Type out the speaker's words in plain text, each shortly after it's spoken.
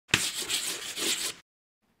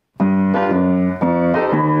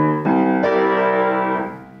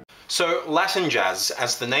So Latin jazz,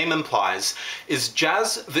 as the name implies, is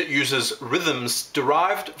jazz that uses rhythms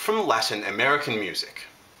derived from Latin American music.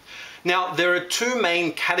 Now, there are two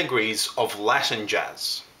main categories of Latin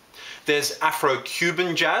jazz. There's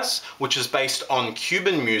Afro-Cuban jazz, which is based on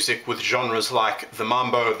Cuban music with genres like the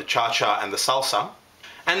mambo, the cha-cha, and the salsa.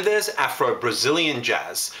 And there's Afro-Brazilian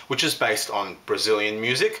jazz, which is based on Brazilian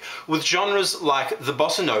music with genres like the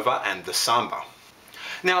bossa-nova and the samba.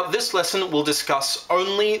 Now, this lesson will discuss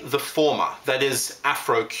only the former, that is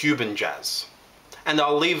Afro-Cuban jazz. And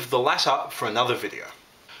I'll leave the latter for another video.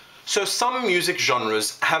 So some music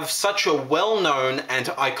genres have such a well-known and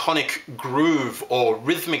iconic groove or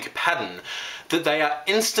rhythmic pattern that they are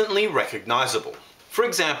instantly recognizable. For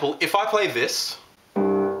example, if I play this,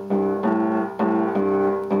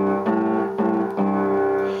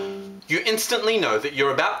 you instantly know that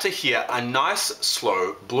you're about to hear a nice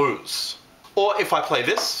slow blues. Or if I play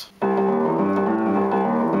this,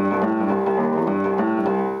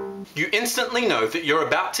 you instantly know that you're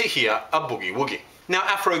about to hear a boogie-woogie. Now,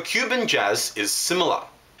 Afro-Cuban jazz is similar.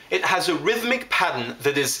 It has a rhythmic pattern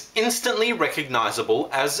that is instantly recognizable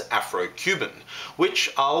as Afro-Cuban,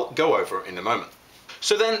 which I'll go over in a moment.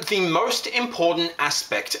 So then, the most important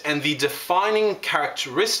aspect and the defining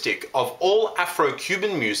characteristic of all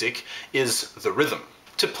Afro-Cuban music is the rhythm.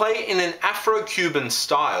 To play in an Afro-Cuban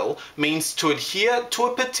style means to adhere to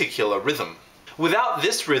a particular rhythm. Without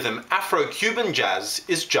this rhythm, Afro-Cuban jazz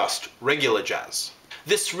is just regular jazz.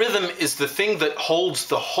 This rhythm is the thing that holds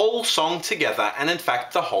the whole song together and in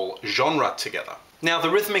fact the whole genre together. Now,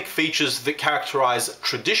 the rhythmic features that characterize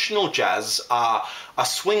traditional jazz are a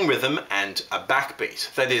swing rhythm and a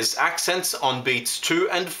backbeat, that is, accents on beats 2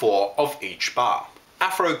 and 4 of each bar.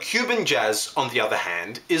 Afro-Cuban jazz, on the other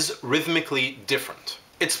hand, is rhythmically different.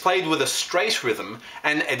 It's played with a straight rhythm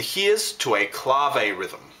and adheres to a clave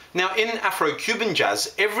rhythm. Now, in Afro-Cuban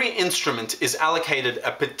jazz, every instrument is allocated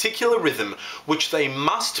a particular rhythm which they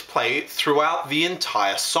must play throughout the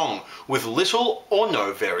entire song, with little or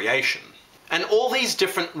no variation. And all these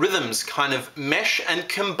different rhythms kind of mesh and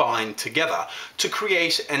combine together to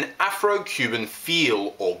create an Afro-Cuban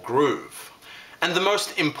feel or groove. And the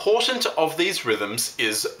most important of these rhythms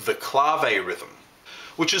is the clave rhythm,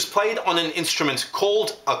 which is played on an instrument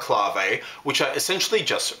called a clave, which are essentially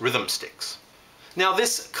just rhythm sticks. Now,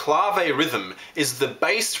 this clave rhythm is the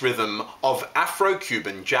base rhythm of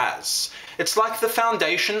Afro-Cuban jazz. It's like the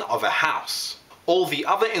foundation of a house. All the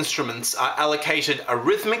other instruments are allocated a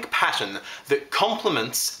rhythmic pattern that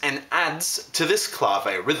complements and adds to this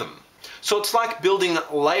clave rhythm. So it's like building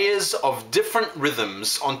layers of different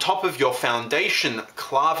rhythms on top of your foundation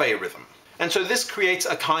clave rhythm. And so this creates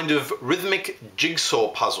a kind of rhythmic jigsaw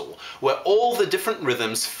puzzle where all the different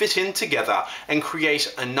rhythms fit in together and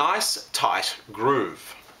create a nice, tight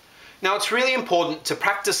groove. Now, it's really important to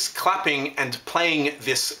practice clapping and playing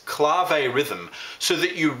this clave rhythm so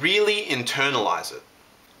that you really internalize it.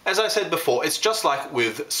 As I said before, it's just like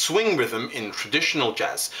with swing rhythm in traditional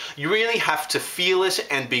jazz. You really have to feel it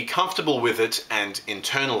and be comfortable with it and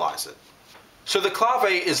internalize it. So the clave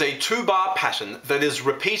is a 2-bar pattern that is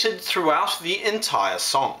repeated throughout the entire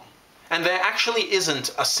song. And there actually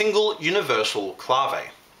isn't a single universal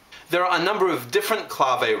clave. There are a number of different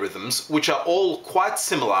clave rhythms which are all quite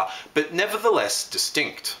similar but nevertheless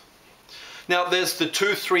distinct. Now, there's the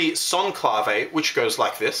 2-3 son clave, which goes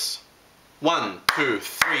like this. 1, 2,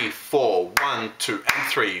 3, 4, 1, 2,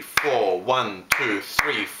 and 3, 4, 1, 2,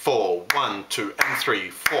 3, 4, 1, 2, and 3,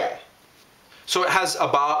 4. So it has a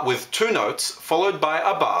bar with 2 notes followed by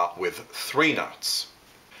a bar with 3 notes.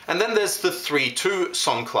 And then there's the 3-2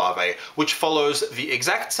 son clave, which follows the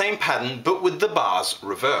exact same pattern but with the bars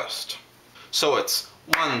reversed. So it's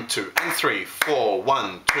 1, 2, and 3, 4,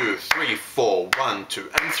 1, 2, 3, 4, 1, 2,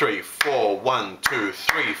 and 3, 4, 1, 2,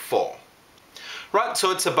 3, 4. Right,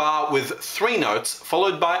 so it's a bar with 3 notes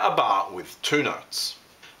followed by a bar with 2 notes.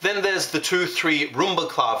 Then there's the 2-3 rumba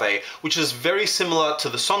clave, which is very similar to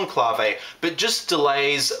the son clave, but just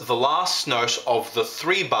delays the last note of the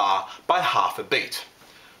 3 bar by half a beat.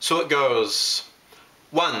 So it goes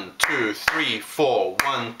 1, 2, 3, 4,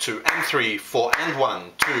 1, 2, and 3, 4, and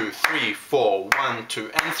 1, 2, 3, 4, 1,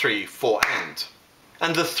 2, and 3, 4, and.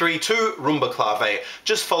 And the 3-2 rumba clave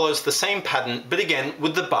just follows the same pattern, but again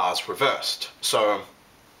with the bars reversed. So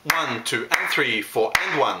 1, 2, and 3, 4,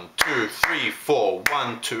 and 1, 2, 3, 4,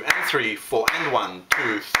 1, 2, and 3, 4, and 1,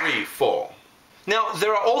 2, 3, 4. Now,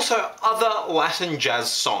 there are also other Latin jazz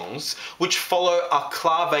songs which follow a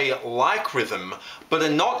clave-like rhythm, but are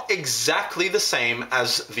not exactly the same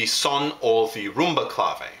as the son or the rumba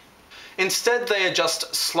clave. Instead, they are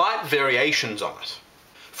just slight variations on it.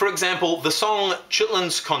 For example, the song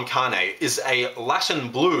Chitlins con Carne is a Latin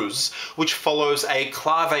blues which follows a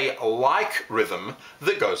clave-like rhythm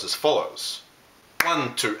that goes as follows.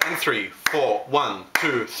 1, 2, and 3, 4, 1,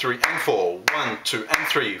 2, 3, and 4, 1, 2, and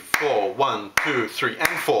 3, 4, 1, 2, 3,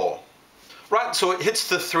 and 4. Right, so it hits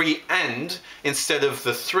the 3 and instead of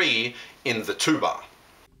the 3 in the 2 bar.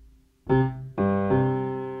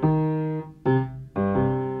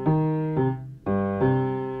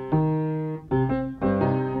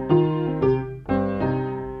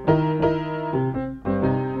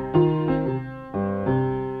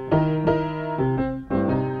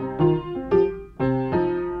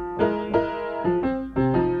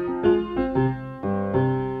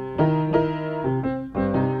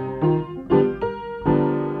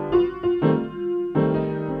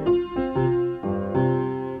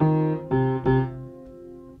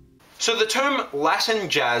 So the term Latin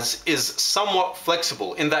jazz is somewhat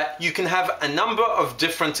flexible in that you can have a number of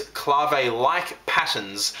different clave-like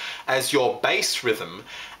patterns as your bass rhythm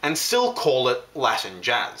and still call it Latin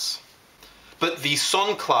jazz. But the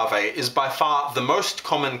son clave is by far the most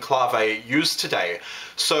common clave used today,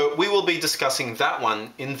 so we will be discussing that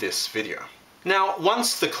one in this video. Now,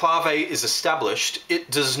 once the clave is established, it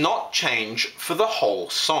does not change for the whole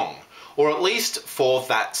song, or at least for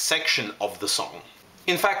that section of the song.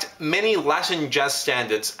 In fact, many Latin jazz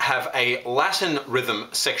standards have a Latin rhythm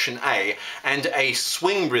section A and a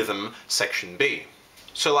swing rhythm section B.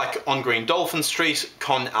 So like On Green Dolphin Street,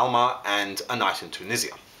 Con Alma, and A Night in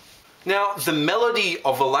Tunisia. Now, the melody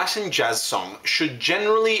of a Latin jazz song should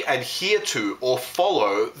generally adhere to or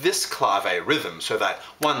follow this clave rhythm, so that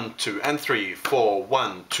 1, 2, and 3, 4,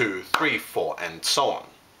 1, 2, 3, 4, and so on.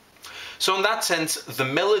 So in that sense, the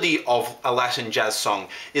melody of a Latin jazz song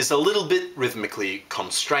is a little bit rhythmically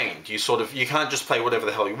constrained. You can't just play whatever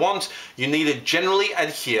the hell you want, you need to generally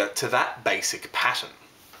adhere to that basic pattern.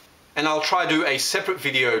 And I'll try to do a separate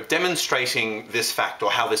video demonstrating this fact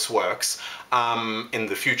or how this works in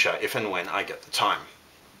the future, if and when I get the time.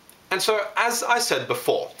 And so, as I said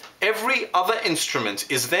before, every other instrument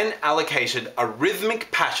is then allocated a rhythmic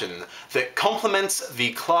pattern that complements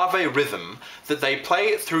the clave rhythm that they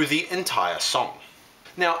play through the entire song.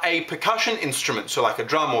 Now, a percussion instrument, so like a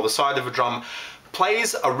drum or the side of a drum,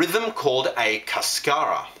 plays a rhythm called a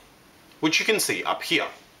cascara, which you can see up here.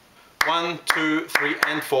 1, 2, 3,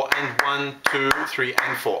 and 4, and 1, 2, 3,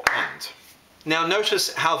 and 4, and. Now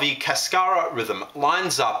notice how the cascara rhythm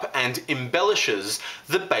lines up and embellishes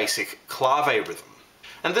the basic clave rhythm.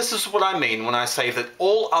 And this is what I mean when I say that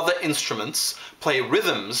all other instruments play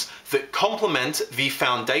rhythms that complement the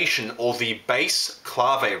foundation or the bass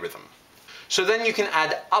clave rhythm. So then you can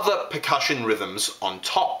add other percussion rhythms on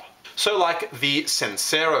top. So like the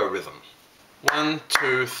sensero rhythm. 1,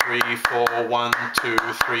 2, 3, 4, 1, 2,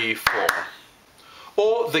 3, 4.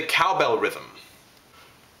 Or the cowbell rhythm.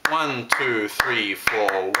 1, 2, 3,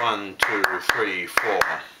 4, 1, 2, 3, 4.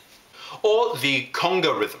 Or the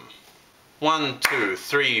conga rhythm. 1, 2,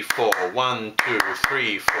 3, 4, 1, 2,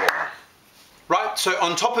 3, 4. Right, so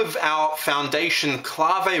on top of our foundation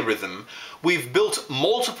clave rhythm, we've built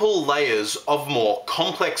multiple layers of more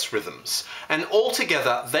complex rhythms, and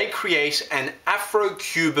altogether they create an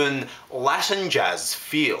Afro-Cuban Latin jazz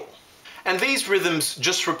feel. And these rhythms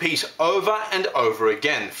just repeat over and over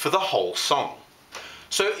again for the whole song.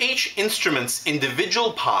 So each instrument's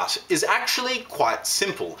individual part is actually quite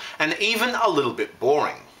simple and even a little bit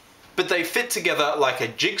boring. But they fit together like a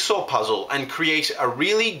jigsaw puzzle and create a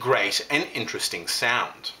really great and interesting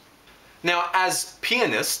sound. Now, as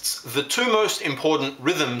pianists, the two most important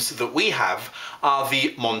rhythms that we have are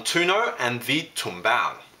the montuno and the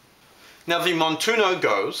tumbao. Now, the montuno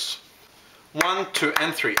goes 1, 2,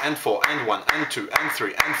 and 3, and 4, and 1, and 2, and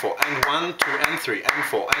 3, and 4, and 1, 2, and 3, and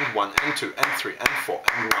 4, and 1, and 2, and 3, and 4,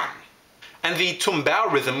 and 1. And the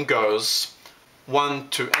tumbao rhythm goes 1,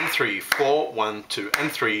 2, and 3, 4, 1, 2,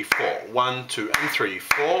 and 3, 4, 1, 2, and 3,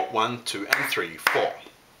 4, 1, 2, and 3, 4.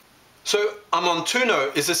 So a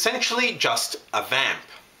montuno is essentially just a vamp.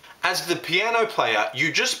 As the piano player,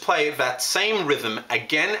 you just play that same rhythm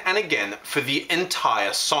again and again for the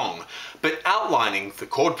entire song, but outlining the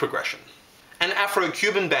chord progression. And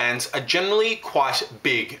Afro-Cuban bands are generally quite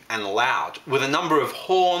big and loud, with a number of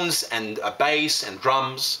horns and a bass and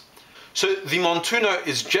drums. So the montuno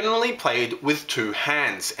is generally played with two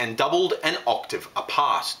hands and doubled an octave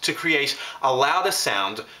apart to create a louder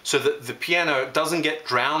sound so that the piano doesn't get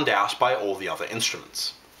drowned out by all the other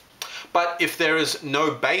instruments. But if there is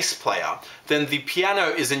no bass player, then the piano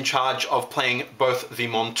is in charge of playing both the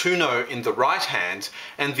montuno in the right hand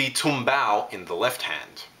and the tumbao in the left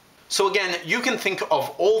hand. So again, you can think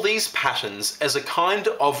of all these patterns as a kind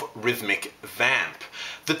of rhythmic vamp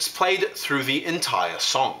that's played through the entire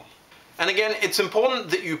song. And again, it's important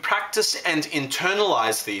that you practice and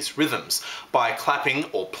internalize these rhythms by clapping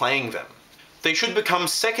or playing them. They should become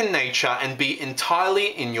second nature and be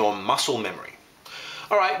entirely in your muscle memory.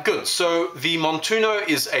 Alright, good. So the montuno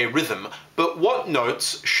is a rhythm, but what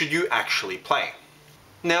notes should you actually play?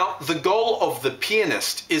 Now, the goal of the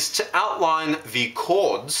pianist is to outline the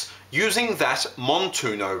chords using that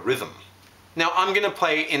montuno rhythm. Now, I'm going to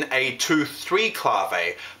play in a 2-3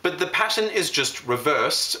 clave, but the pattern is just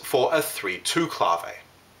reversed for a 3-2 clave.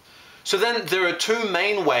 So then there are two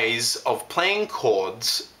main ways of playing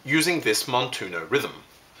chords using this montuno rhythm.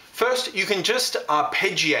 First, you can just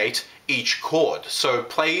arpeggiate each chord, so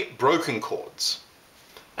play broken chords.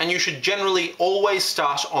 And you should generally always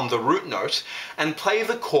start on the root note and play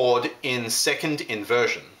the chord in second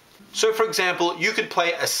inversion. So for example, you could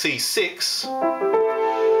play a C6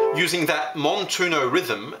 using that montuno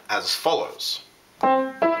rhythm as follows.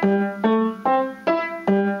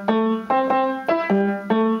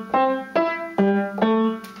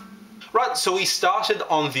 So we started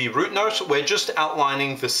on the root note, we're just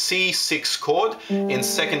outlining the C6 chord in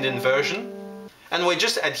second inversion, and we're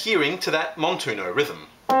just adhering to that montuno rhythm.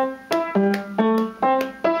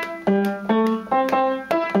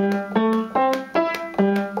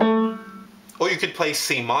 Or you could play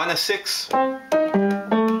C minor 6.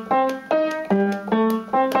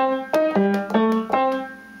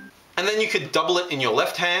 And then you could double it in your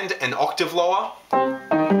left hand an octave lower.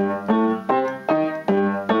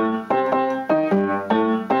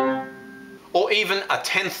 Or even a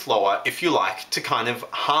 10th lower if you like, to kind of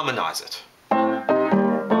harmonize it.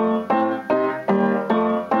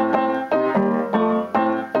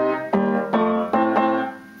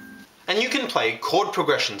 And you can play chord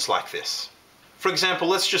progressions like this. For example,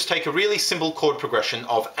 let's just take a really simple chord progression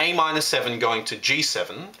of A minor 7 going to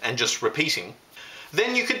G7 and just repeating.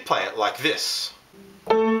 Then you could play it like this.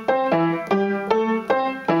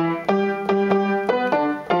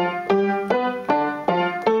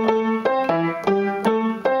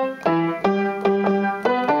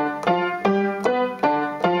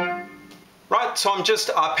 So I'm just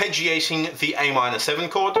arpeggiating the A minor 7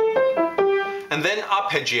 chord and then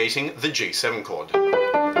arpeggiating the G7 chord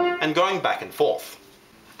and going back and forth.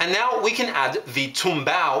 And now we can add the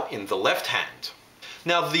tumbao in the left hand.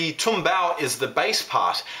 Now the tumbao is the bass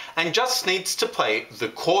part and just needs to play the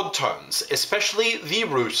chord tones, especially the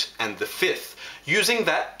root and the fifth, using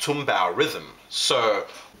that tumbao rhythm. So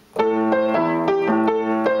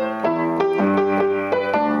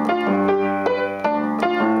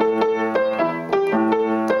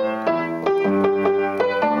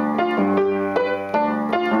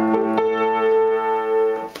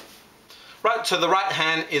so the right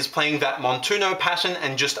hand is playing that montuno pattern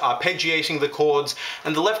and just arpeggiating the chords,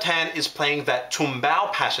 and the left hand is playing that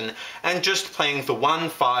tumbao pattern and just playing the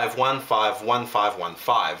 1-5, 1-5, 1-5,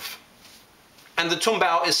 1-5. And the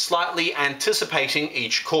tumbao is slightly anticipating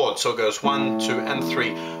each chord, so it goes 1, 2, and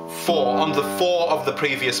 3, 4. On the 4 of the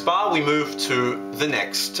previous bar, we move to the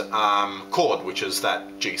next chord, which is that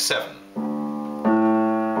G7.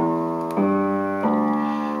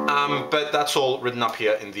 But that's all written up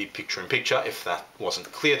here in the picture-in-picture if that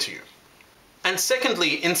wasn't clear to you. And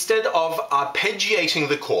secondly, instead of arpeggiating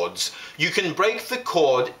the chords, you can break the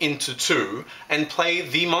chord into two and play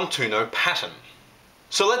the montuno pattern.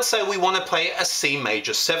 So let's say we want to play a C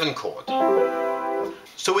major 7 chord.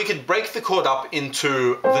 So we could break the chord up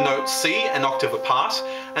into the note C, an octave apart,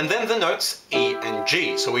 and then the notes E and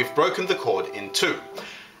G. So we've broken the chord in two.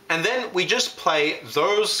 And then we just play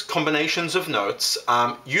those combinations of notes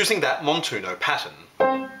using that montuno pattern.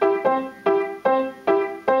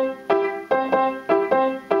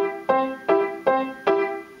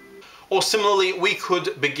 Or similarly, we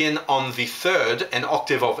could begin on the third, an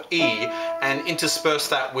octave of E, and intersperse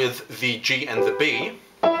that with the G and the B.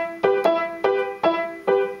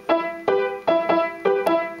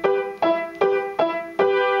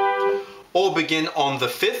 Or begin on the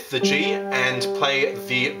fifth, the G, and play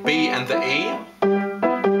the B and the E.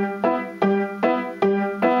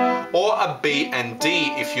 Or a B and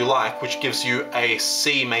D if you like, which gives you a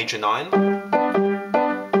C major 9.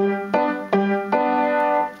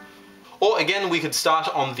 Or again, we could start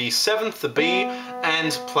on the 7th, the B,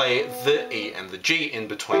 and play the E and the G in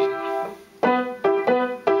between.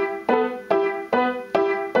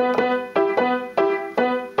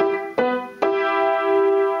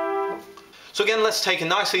 So again, let's take a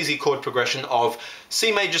nice easy chord progression of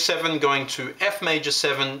C major 7 going to F major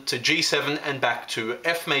 7 to G7 and back to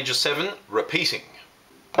F major 7, repeating.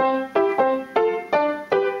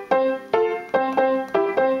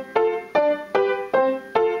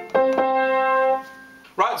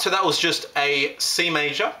 Right, so that was just a C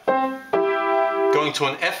major, going to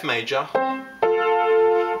an F major,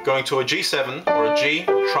 going to a G7 or a G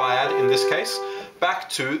triad in this case, back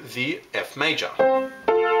to the F major.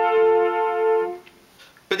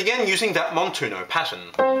 But again, using that montuno pattern.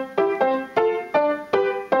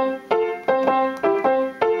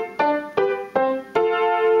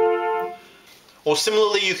 Or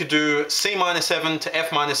similarly, you could do C minor 7 to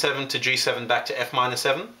F minor 7 to G7 back to F minor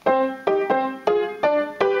 7.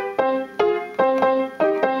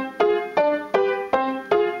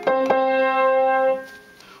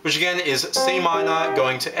 Which again is C minor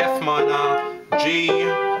going to F minor, G,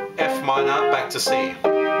 F minor, back to C.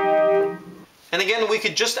 And again, we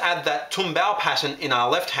could just add that tumbao pattern in our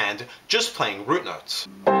left hand, just playing root notes.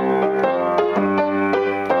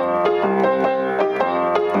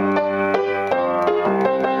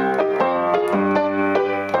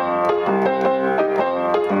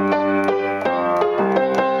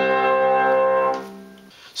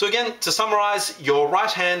 So again, to summarize, your right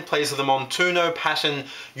hand plays the montuno pattern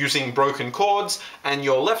using broken chords, and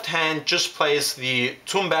your left hand just plays the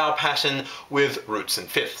tumbao pattern with roots and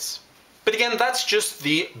fifths. But again, that's just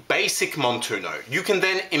the basic montuno. You can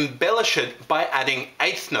then embellish it by adding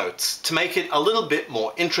eighth notes to make it a little bit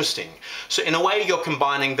more interesting. So in a way, you're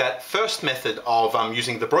combining that first method of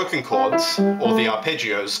using the broken chords, or the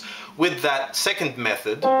arpeggios, with that second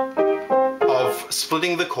method of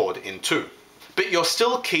splitting the chord in two. But you're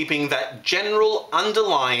still keeping that general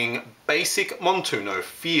underlying basic montuno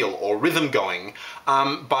feel or rhythm going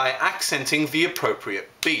by accenting the appropriate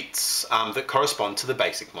beats that correspond to the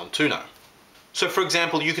basic montuno. So for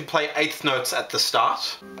example, you could play eighth notes at the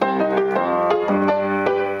start.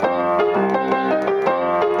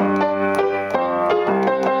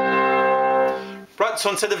 Right, so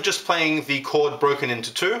instead of just playing the chord broken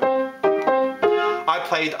into two, I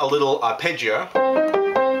played a little arpeggio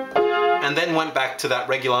and then went back to that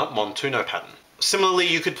regular montuno pattern. Similarly,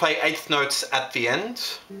 you could play eighth notes at the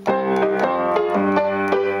end.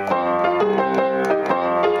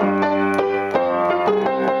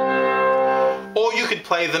 Or you could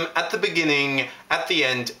play them at the beginning, at the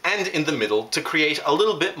end, and in the middle to create a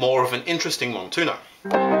little bit more of an interesting montuno.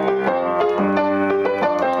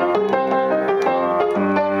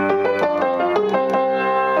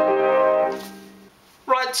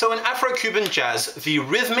 So in Afro-Cuban jazz, the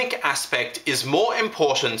rhythmic aspect is more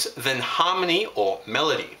important than harmony or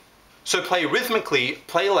melody. So play rhythmically,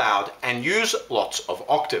 play loud, and use lots of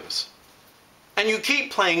octaves. And you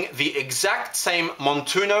keep playing the exact same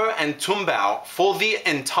montuno and tumbao for the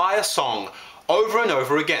entire song over and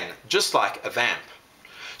over again, just like a vamp.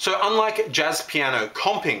 So unlike jazz piano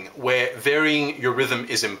comping, where varying your rhythm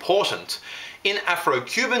is important, in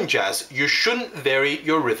Afro-Cuban jazz, you shouldn't vary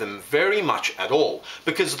your rhythm very much at all,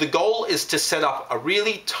 because the goal is to set up a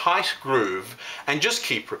really tight groove and just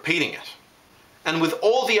keep repeating it. And with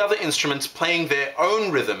all the other instruments playing their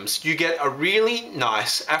own rhythms, you get a really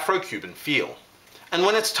nice Afro-Cuban feel. And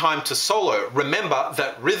when it's time to solo, remember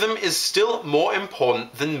that rhythm is still more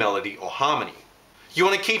important than melody or harmony. You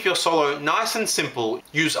want to keep your solo nice and simple,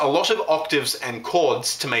 use a lot of octaves and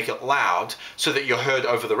chords to make it loud so that you're heard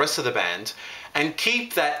over the rest of the band, and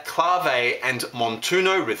keep that clave and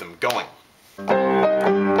montuno rhythm going.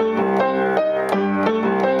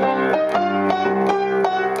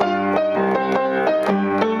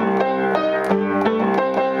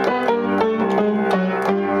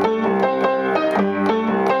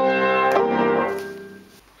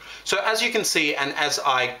 So as you can see, and as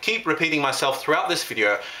I keep repeating myself throughout this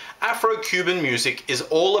video, Afro-Cuban music is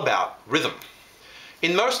all about rhythm.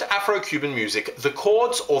 In most Afro-Cuban music, the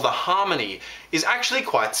chords or the harmony is actually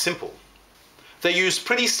quite simple. They use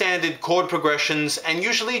pretty standard chord progressions and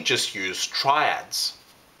usually just use triads.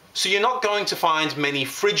 So you're not going to find many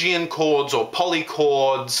Phrygian chords or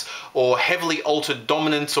polychords or heavily altered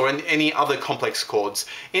dominants or any other complex chords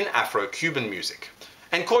in Afro-Cuban music.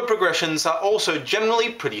 And chord progressions are also generally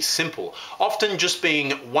pretty simple, often just being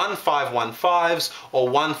 1-5-1-5s or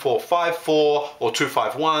 1-4-5-4 or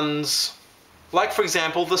 2-5-1s. Like for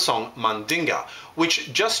example the song Mandinga,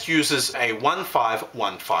 which just uses a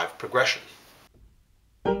 1-5-1-5 progression.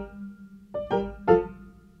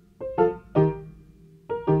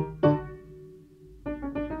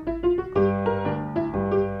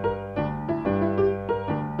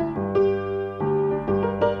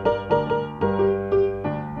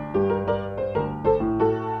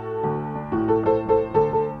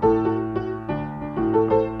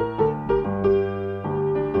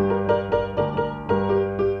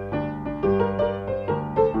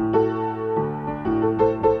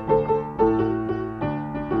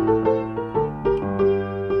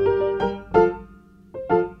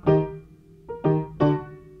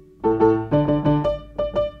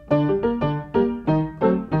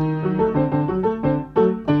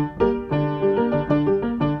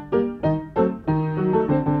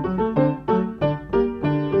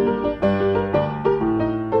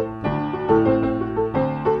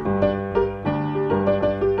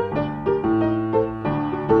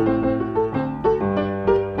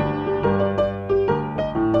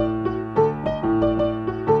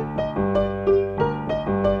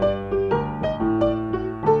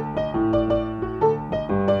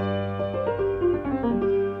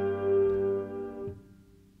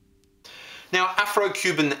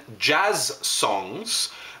 Afro-Cuban jazz songs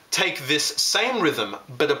take this same rhythm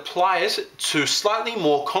but apply it to slightly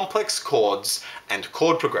more complex chords and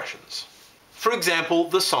chord progressions. For example,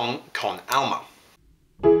 the song Con Alma.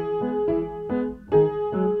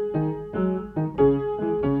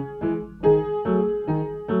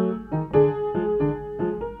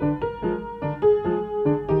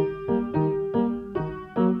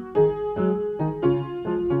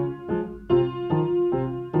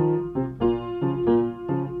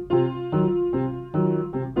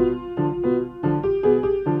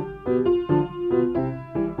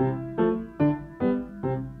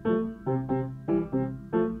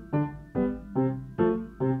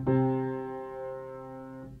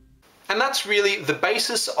 And that's really the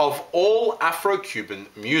basis of all Afro-Cuban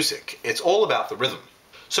music. It's all about the rhythm.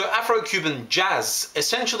 So Afro-Cuban jazz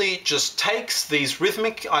essentially just takes these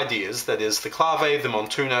rhythmic ideas, that is the clave, the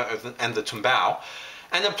montuno, and the tumbao,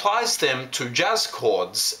 and applies them to jazz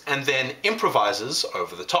chords and then improvises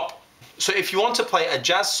over the top. So if you want to play a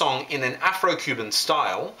jazz song in an Afro-Cuban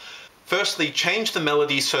style, firstly change the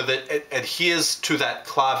melody so that it adheres to that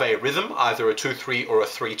clave rhythm, either a 2-3 or a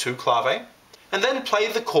 3-2 clave. And then play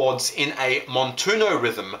the chords in a montuno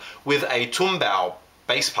rhythm with a tumbao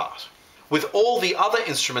bass part, with all the other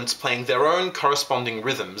instruments playing their own corresponding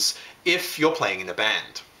rhythms if you're playing in a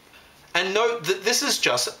band. And note that this is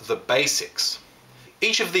just the basics.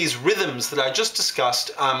 Each of these rhythms that I just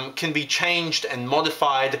discussed can be changed and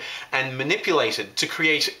modified and manipulated to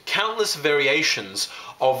create countless variations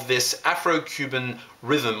of this Afro-Cuban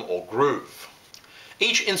rhythm or groove.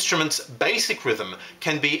 Each instrument's basic rhythm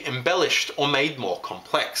can be embellished or made more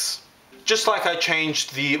complex. Just like I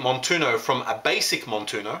changed the montuno from a basic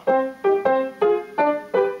montuno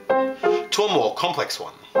to a more complex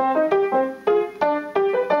one,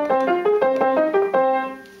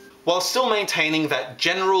 while still maintaining that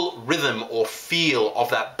general rhythm or feel of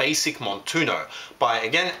that basic montuno by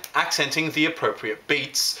again accenting the appropriate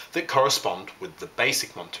beats that correspond with the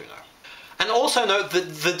basic montuno. And also note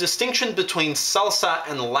that the distinction between salsa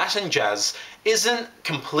and Latin jazz isn't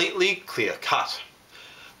completely clear-cut.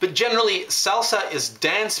 But generally, salsa is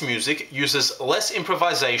dance music, uses less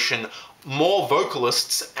improvisation, more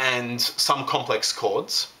vocalists, and some complex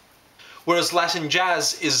chords. Whereas Latin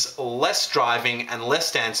jazz is less driving and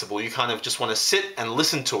less danceable. You kind of just want to sit and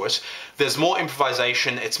listen to it. There's more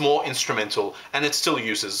improvisation, it's more instrumental, and it still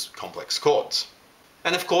uses complex chords.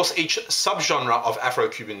 And of course, each subgenre of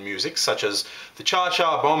Afro-Cuban music, such as the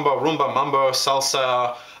cha-cha, bomba, rumba, mambo,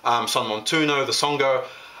 salsa, son montuno, the songo,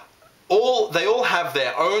 they all have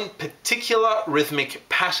their own particular rhythmic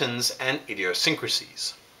patterns and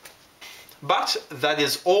idiosyncrasies. But that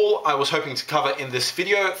is all I was hoping to cover in this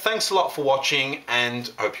video. Thanks a lot for watching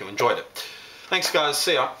and hope you enjoyed it. Thanks guys,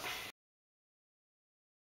 see ya.